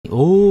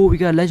Oh, we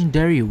got a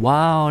legendary.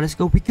 Wow, let's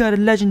go. We got a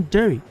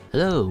legendary.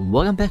 Hello,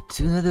 welcome back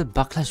to another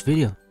Bot Clash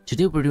video.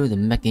 Today we're doing the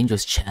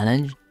MechAngle's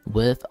challenge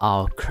with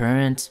our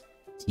current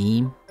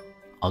team,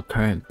 our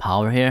current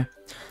power here,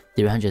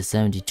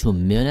 372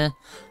 million.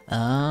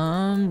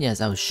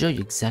 Yes, I will show you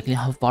exactly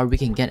how far we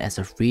can get as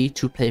a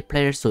free-to-play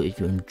player. So if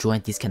you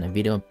enjoyed this kind of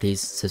video,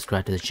 please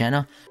subscribe to the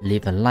channel,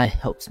 leave a like,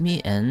 helps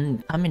me,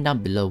 and comment down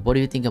below what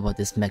do you think about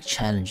this mech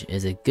challenge.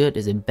 Is it good,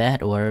 is it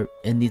bad, or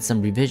it needs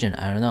some revision?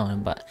 I don't know,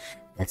 but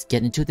let's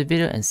get into the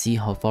video and see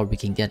how far we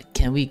can get.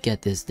 Can we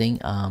get this thing?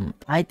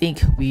 I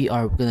think we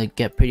are gonna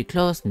get pretty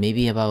close,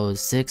 maybe about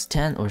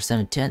 610 or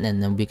 710,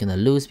 and then we're gonna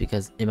lose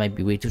because it might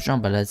be way too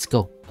strong. But let's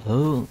go.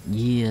 Oh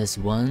yes,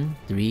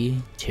 1-3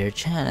 tier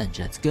challenge.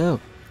 Let's go.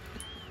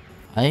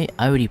 I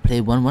already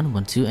played 1-1,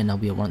 1-2, and now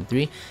we are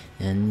 1-3.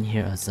 And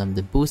here are some of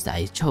the boosts that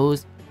I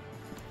chose.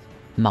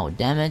 Mount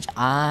damage.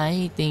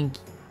 I think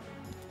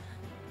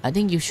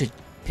you should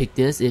pick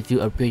this if you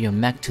upgrade your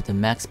mech to the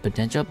max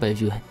potential. But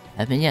if you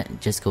haven't yet,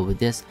 just go with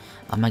this.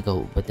 I might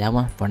go with that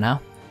one for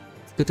now.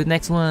 Let's go to the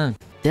next one.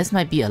 This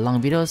might be a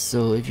long video,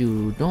 so if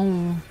you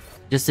don't,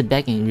 just sit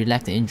back and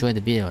relax and enjoy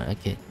the video.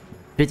 Okay,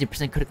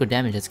 50% critical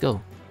damage. Let's go.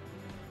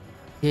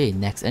 Okay,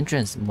 next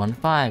entrance,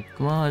 1-5.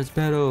 Come on, let's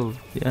battle.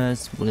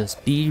 Yes, we're gonna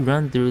speed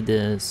run through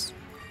this.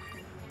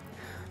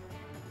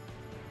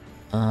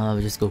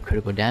 We just go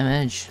critical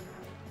damage.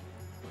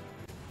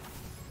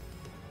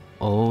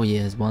 Oh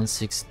yes,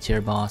 1-6 tier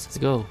boss. Let's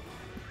go.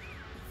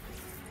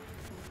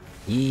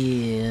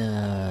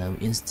 Yeah,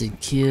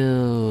 instant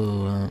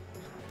kill.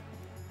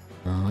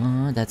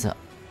 That's a.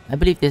 I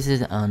believe this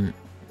is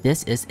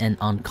an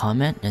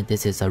uncommon, and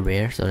this is a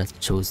rare. So let's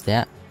choose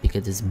that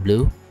because it's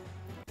blue.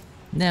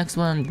 Next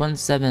one,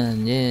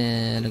 1-7.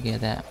 Yeah, look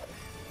at that.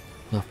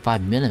 We got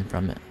 5 million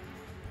from it.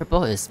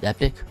 Purple is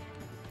epic.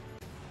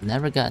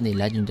 Never got any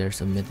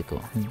legendaries or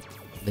mythical.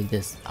 Like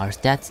this. Our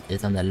stats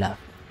is on the left.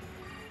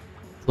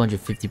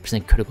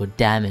 250% critical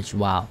damage.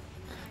 Wow.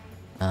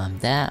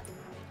 That.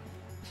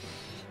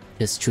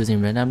 Just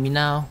choosing randomly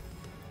now.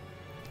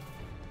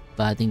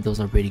 But I think those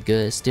are pretty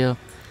good still.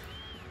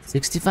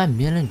 65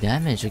 million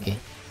damage. Okay.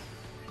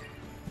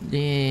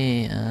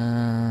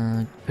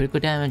 Yeah, critical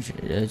damage.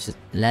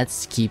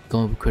 Let's keep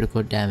going with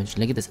critical damage.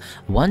 Look at this.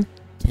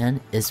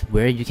 110 is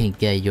where you can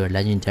get your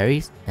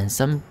legendaries and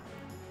some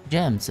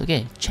gems.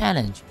 Okay,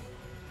 challenge.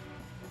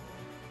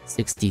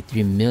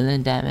 63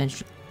 million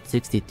damage,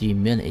 63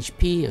 million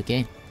HP.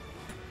 Okay,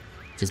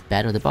 just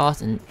battle the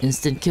boss and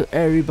instant kill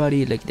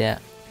everybody like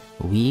that.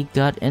 We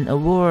got an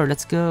award.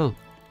 Let's go.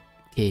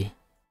 Okay,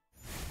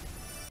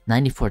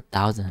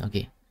 94,000.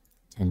 Okay,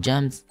 10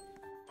 gems.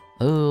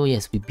 Oh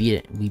yes, we beat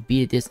it. We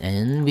beat this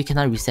and we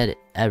cannot reset it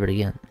ever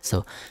again.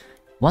 So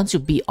once you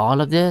beat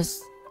all of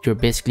this, you're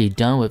basically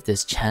done with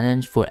this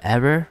challenge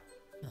forever.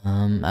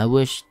 I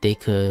wish they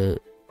could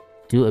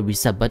do a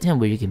reset button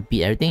where you can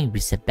beat everything,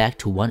 reset back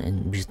to 1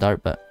 and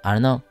restart, but I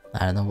don't know.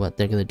 I don't know what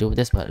they're gonna do with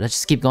this, but let's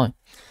just keep going.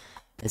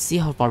 Let's see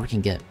how far we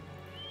can get.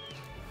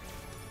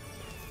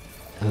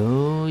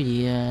 Oh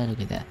yeah,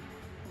 look at that.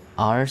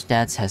 Our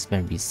stats has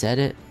been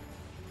resetted,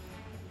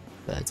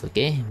 but it's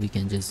okay. We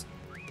can just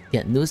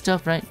get new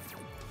stuff, right?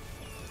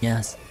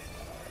 Yes,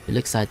 it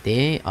looks like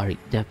they are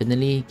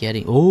definitely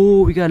getting.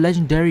 Oh, we got a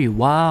legendary.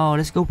 Wow,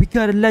 let's go. We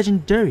got a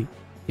legendary.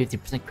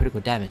 50%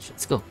 critical damage.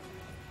 Let's go.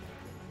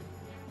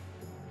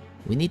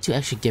 We need to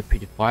actually get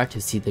pretty far to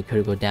see the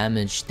critical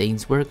damage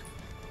things work,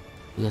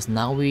 because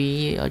now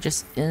we are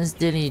just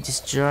instantly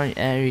destroying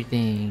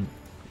everything.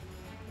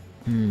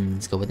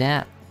 Let's go with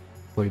that.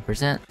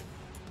 40%.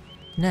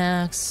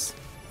 Next.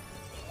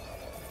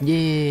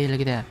 Yeah,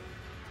 look at that.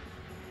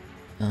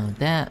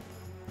 That.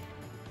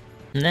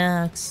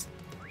 Next.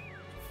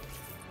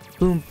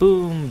 Boom,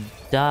 boom.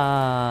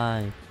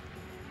 Die.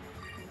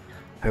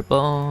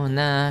 Purple.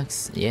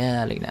 Next.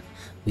 Yeah, like that.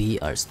 We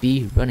are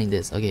speed running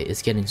this. Okay,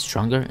 it's getting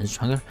stronger and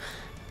stronger.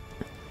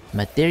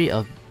 My theory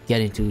of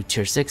getting to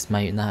tier 6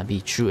 might not be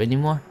true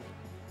anymore.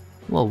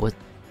 Whoa, what?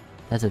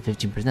 That's a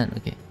 15%.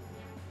 Okay.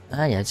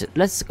 Yeah,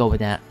 let's go with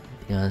that,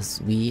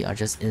 because we are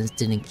just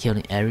instantly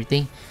killing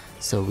everything.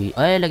 So we,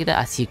 oh yeah, look at that,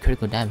 I see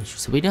critical damage.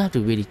 So we don't have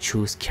to really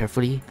choose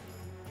carefully.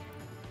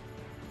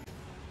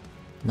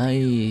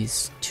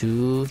 Nice.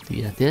 2,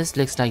 3. This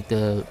looks like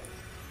the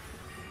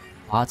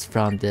bots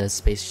from the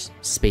space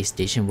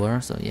station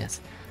were. So yes.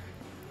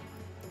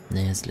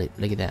 Yes, look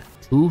at that.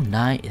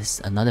 2-9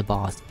 is another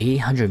boss.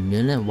 800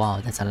 million.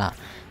 Wow, that's a lot.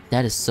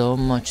 That is so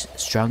much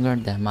stronger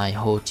than my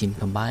whole team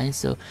combined.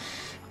 So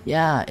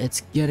yeah,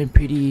 it's getting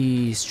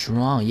pretty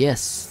strong.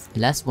 Yes,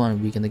 last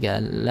one we're gonna get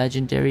a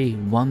legendary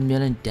 1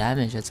 million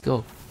damage. Let's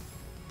go.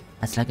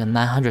 That's like a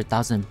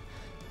 900,000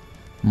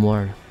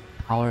 more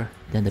power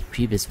than the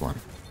previous one.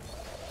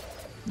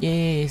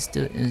 Yay,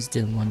 still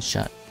instant one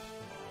shot.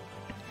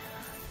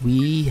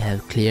 We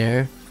have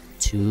cleared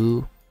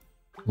 2-1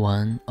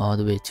 all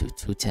the way to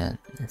 210.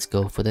 Let's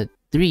go for the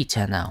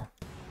 310 now.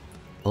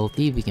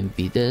 Hopefully we can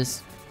beat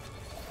this.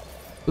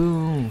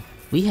 Boom.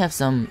 We have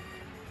some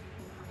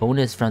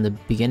bonus from the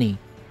beginning,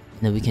 and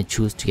then we can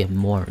choose to get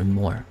more and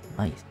more.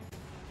 Nice.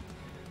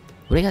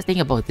 What do you guys think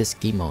about this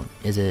game mode?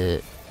 Is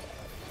it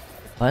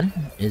fun?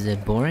 Is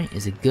it boring?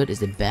 Is it good?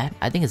 Is it bad?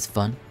 I think it's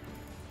fun.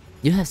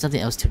 You have something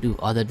else to do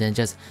other than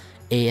just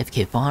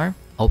AFK farm,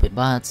 open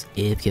bots,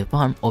 AFK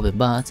farm, open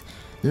bots,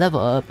 level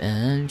up,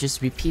 and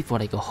just repeat for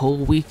like a whole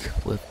week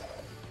with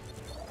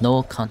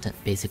no content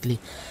basically.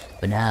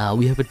 But now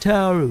we have a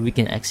tower. We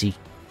can actually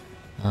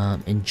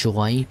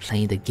enjoy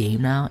playing the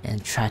game now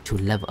and try to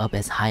level up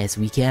as high as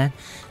we can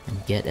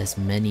and get as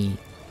many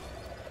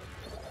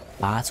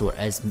bots or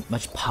as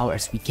much power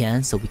as we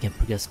can so we can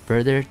progress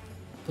further.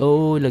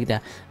 Oh, look at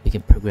that. We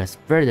can progress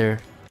further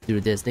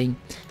through this thing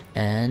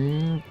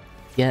and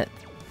get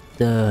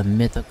the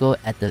mythical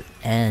at the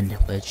end,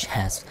 which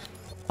has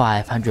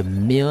 500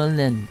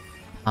 million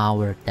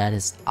power. That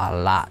is a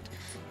lot.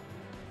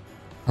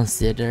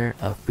 Consider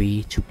a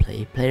free to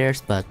play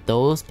players, but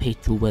those pay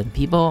to win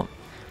people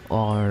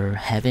or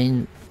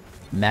having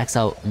max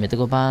out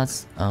mythical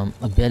bots,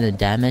 a billion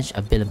damage,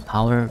 a billion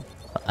power,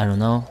 I don't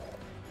know.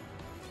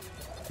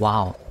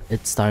 Wow,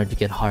 it's starting to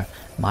get hard.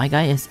 My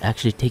guy is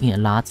actually taking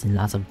lots and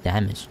lots of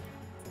damage.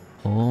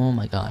 Oh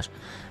my gosh,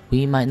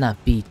 we might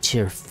not be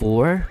tier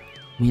 4,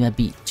 we might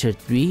be tier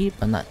 3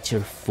 but not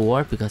tier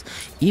 4, because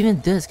even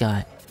this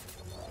guy,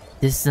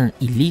 this is an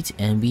elite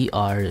and we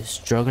are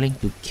struggling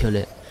to kill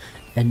it.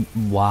 And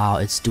wow,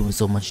 it's doing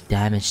so much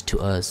damage to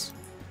us.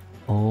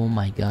 Oh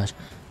my gosh.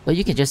 But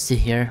you can just sit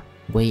here,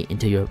 wait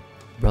until your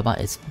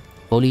robot is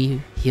fully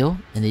healed,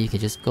 and then you can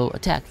just go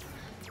attack.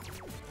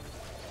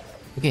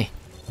 Okay,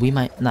 we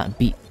might not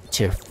beat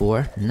tier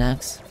 4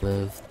 next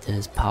with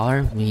this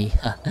power. We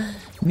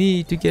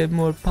need to get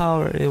more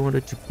power in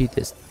order to beat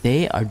this.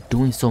 They are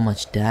doing so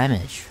much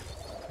damage.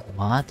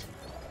 What?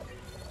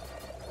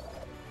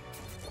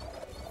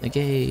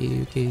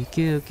 Okay,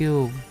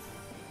 kill.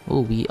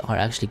 Oh, we are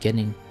actually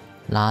getting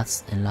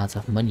lots and lots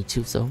of money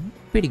too, so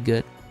pretty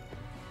good.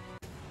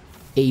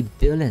 8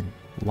 billion,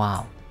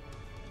 wow.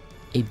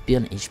 8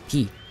 billion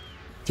HP.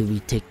 Can we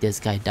take this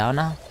guy down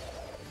now?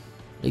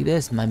 Look at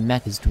this, my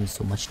mech is doing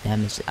so much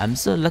damage. I'm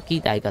so lucky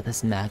that I got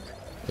this mech.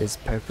 It's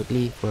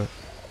perfectly for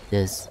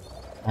this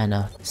kind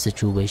of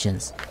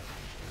situations.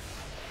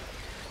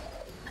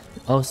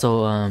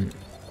 Also,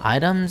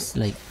 items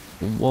like,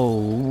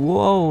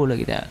 whoa,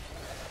 look at that.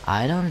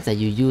 Items that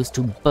you use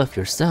to buff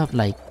yourself,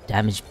 like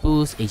damage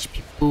boost,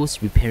 HP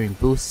boost, repairing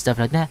boost, stuff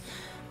like that.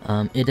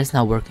 It does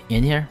not work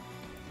in here.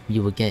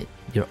 You will get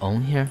your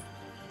own here.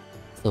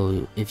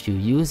 So if you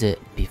use it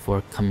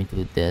before coming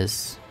to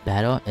this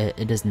battle,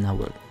 it does not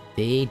work.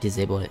 They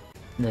disable it.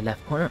 In the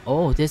left corner,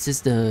 oh, this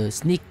is the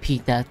sneak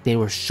peek that they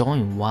were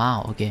showing.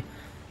 Wow, okay.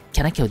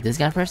 Can I kill this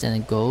guy first and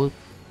then go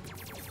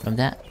from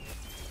that?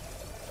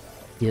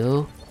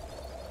 Kill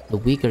the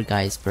weaker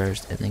guys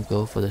first and then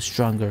go for the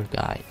stronger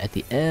guy at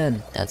the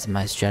end. That's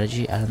my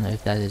strategy. I don't know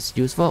if that is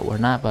useful or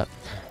not, but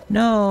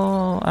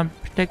no, I'm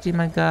protecting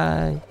my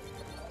guy.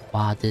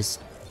 Wow, this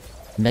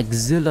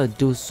Mechzilla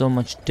do so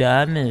much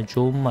damage.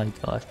 Oh my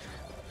gosh.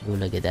 Oh,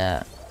 look at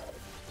that.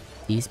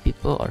 These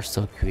people are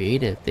so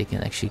creative. They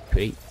can actually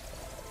create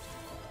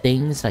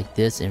things like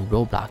this in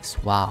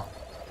Roblox. Wow,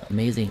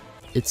 amazing.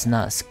 It's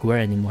not square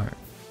anymore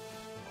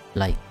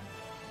like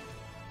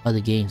other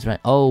games, right?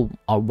 Oh,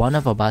 one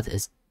of our bots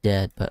is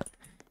dead, but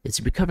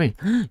it's recovering.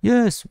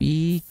 Yes,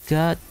 we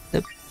got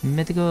the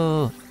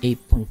mythical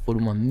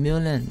 8.41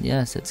 million.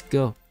 Yes, let's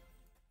go.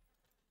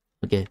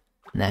 Okay,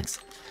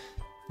 next.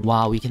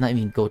 Wow, we cannot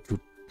even go to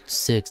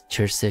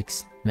tier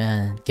 6.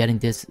 Man, getting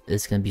this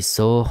is gonna be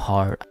so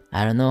hard.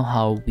 I don't know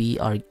how we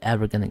are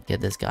ever gonna get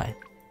this guy.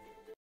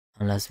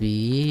 Unless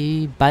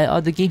we buy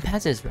all the game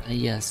passes, right?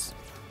 Yes.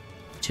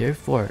 Tier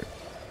 4.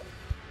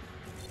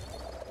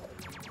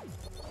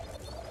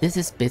 This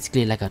is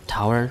basically like a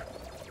tower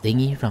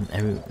thingy from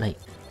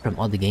from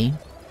all the game.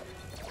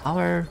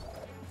 Tower,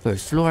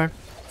 first floor,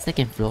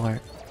 second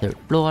floor, third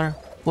floor,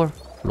 fourth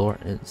floor,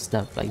 and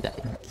stuff like that.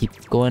 And keep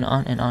going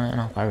on and on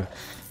and on forever.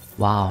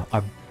 Wow,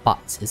 our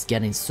bots is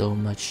getting so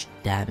much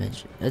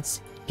damage.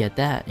 Let's get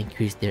that,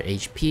 increase their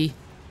HP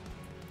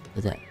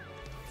so that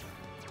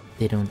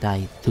they don't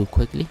die too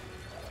quickly.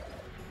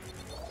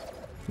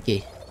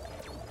 Okay,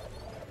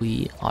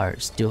 we are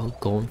still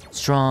going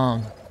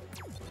strong.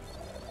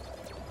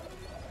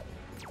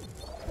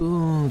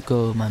 Ooh,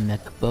 go my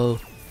mech bow.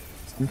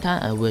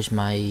 Sometimes I wish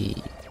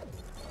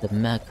the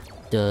mech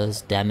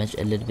does damage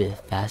a little bit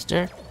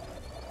faster.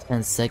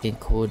 10-second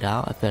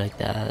cooldown. I feel like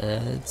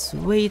that's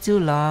way too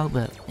long,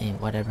 but hey,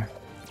 whatever.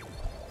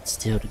 It's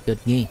still a good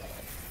game.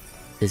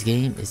 This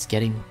game is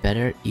getting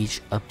better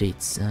each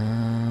updates.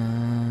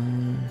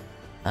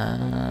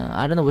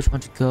 I don't know which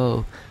one to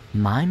go.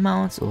 My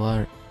mounts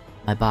or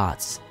my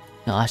bots?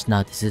 Gosh,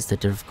 now this is the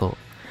difficult.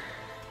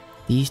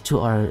 These two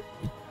are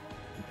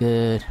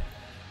good.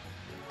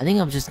 I think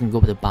I'm just gonna go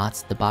with the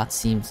bots. The bot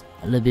seems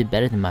a little bit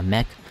better than my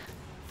mech.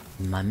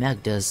 My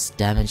mech does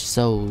damage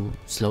so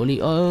slowly.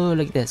 Oh,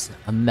 look at this.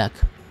 A mech.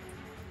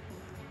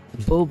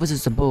 Bow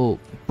versus a bow.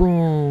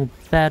 Boom.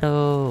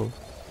 Battle.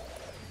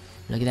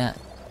 Look at that.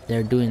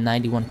 They're doing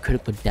 91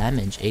 critical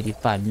damage.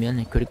 85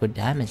 million critical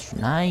damage.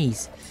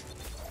 Nice.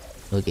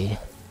 Okay.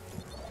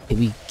 Can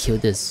we kill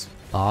this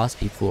boss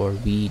before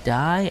we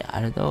die?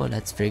 I don't know.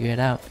 Let's figure it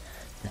out.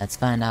 Let's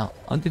find out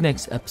on the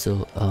next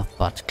episode of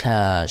Bot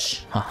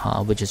Clash,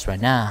 haha, which is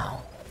right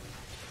now.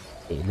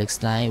 It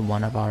looks like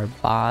one of our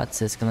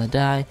bots is gonna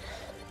die.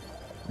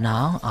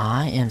 Now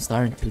I am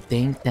starting to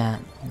think that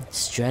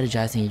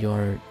strategizing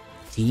your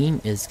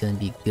team is gonna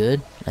be good.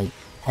 Like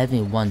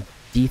having one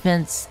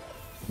defense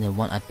and then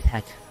one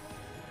attack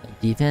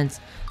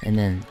defense and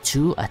then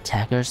 2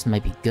 attackers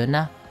might be good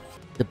now.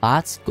 The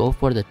bots go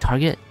for the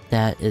target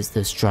that is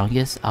the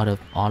strongest out of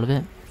all of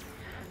it.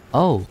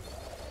 Oh,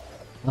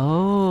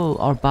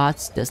 our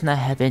bots does not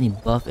have any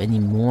buff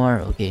anymore.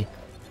 Okay,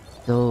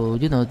 so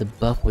you know the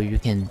buff where you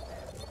can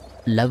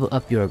level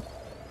up your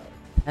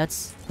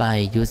pets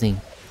by using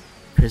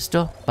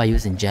crystal, by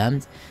using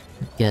gems,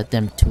 get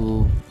them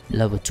to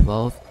level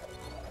 12.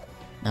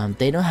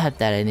 They don't have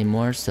that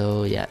anymore,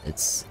 so yeah,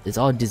 it's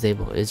all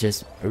disabled. It's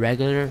just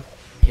regular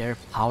pair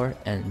power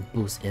and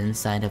boost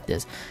inside of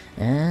this,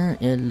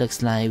 and it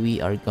looks like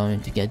we are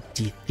going to get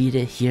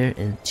defeated here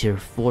in tier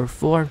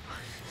 4-4.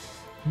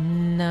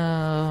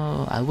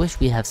 No, I wish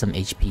we have some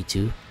HP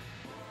too.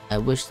 I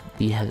wish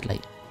we had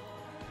like,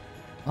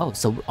 oh,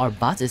 so our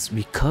bot is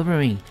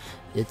recovering.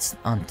 It's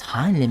on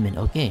time limit.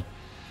 Okay,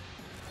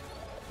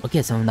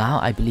 so now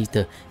I believe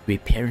the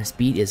repairing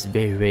speed is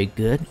very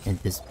good in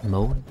this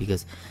mode,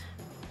 because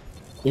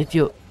if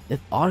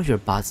all of your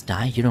bots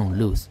die, you don't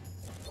lose.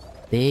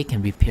 They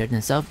can repair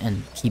themselves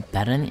and keep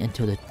battling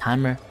until the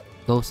timer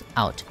goes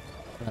out.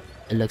 But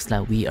it looks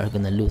like we are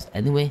gonna lose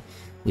anyway.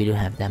 We don't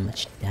have that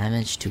much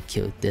damage to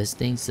kill this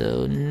thing,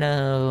 so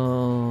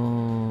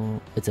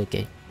no, it's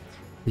okay.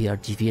 We are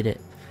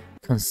defeated.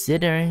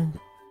 Considering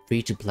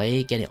free to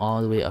play, getting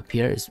all the way up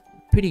here is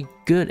pretty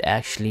good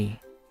actually.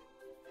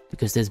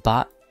 Because this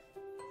bot,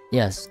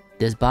 yes,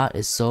 this bot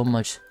is so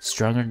much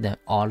stronger than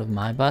all of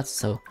my bots.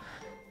 So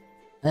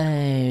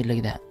hey, look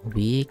at that,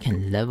 we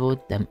can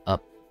level them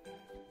up.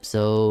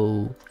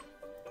 So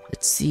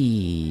let's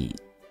see.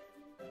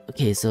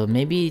 Okay, so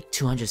maybe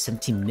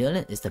 217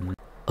 million is the.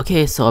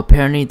 Okay, so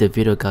apparently the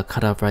video got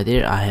cut off right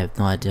there. I have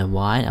no idea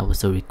why. I was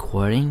still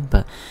recording,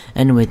 but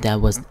anyway, that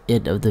was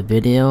it of the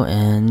video.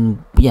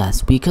 And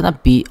yes, we could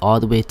not beat all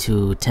the way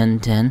to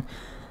 10-10.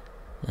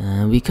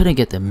 We couldn't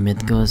get the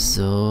mythical,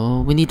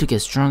 so we need to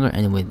get stronger.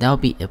 Anyway, that'll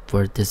be it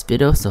for this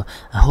video. So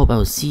I hope I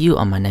will see you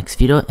on my next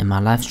video in my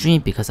live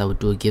stream, because I will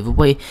do a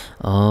giveaway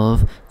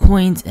of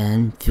coins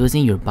and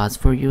fusing your bots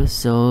for you.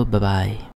 So bye bye.